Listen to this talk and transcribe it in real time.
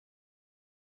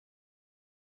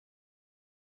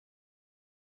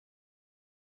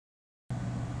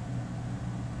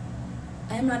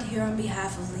am not here on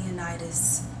behalf of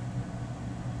Leonidas.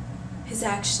 His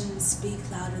actions speak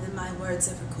louder than my words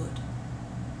ever could.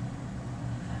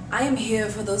 I am here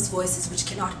for those voices which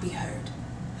cannot be heard.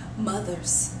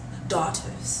 Mothers,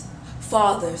 daughters,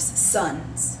 fathers,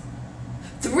 sons.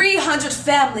 300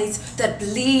 families that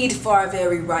bleed for our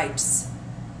very rights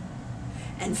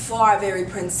and for our very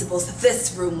principles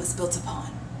this room was built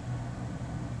upon.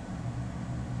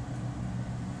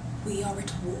 We are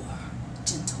at war,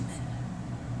 gentlemen.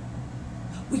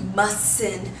 We must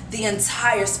send the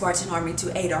entire Spartan army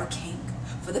to aid our king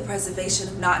for the preservation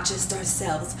of not just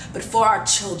ourselves, but for our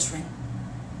children.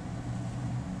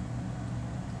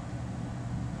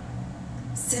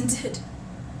 Send it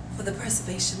for the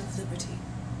preservation of liberty.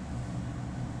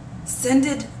 Send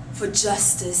it for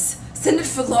justice. Send it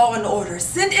for law and order.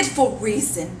 Send it for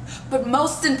reason. But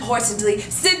most importantly,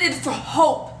 send it for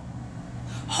hope.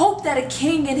 Hope that a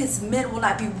king and his men will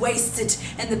not be wasted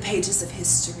in the pages of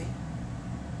history.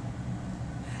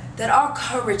 That our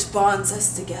courage bonds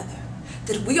us together.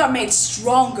 That we are made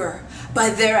stronger by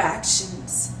their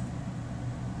actions.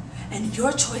 And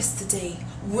your choice today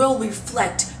will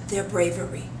reflect their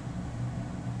bravery.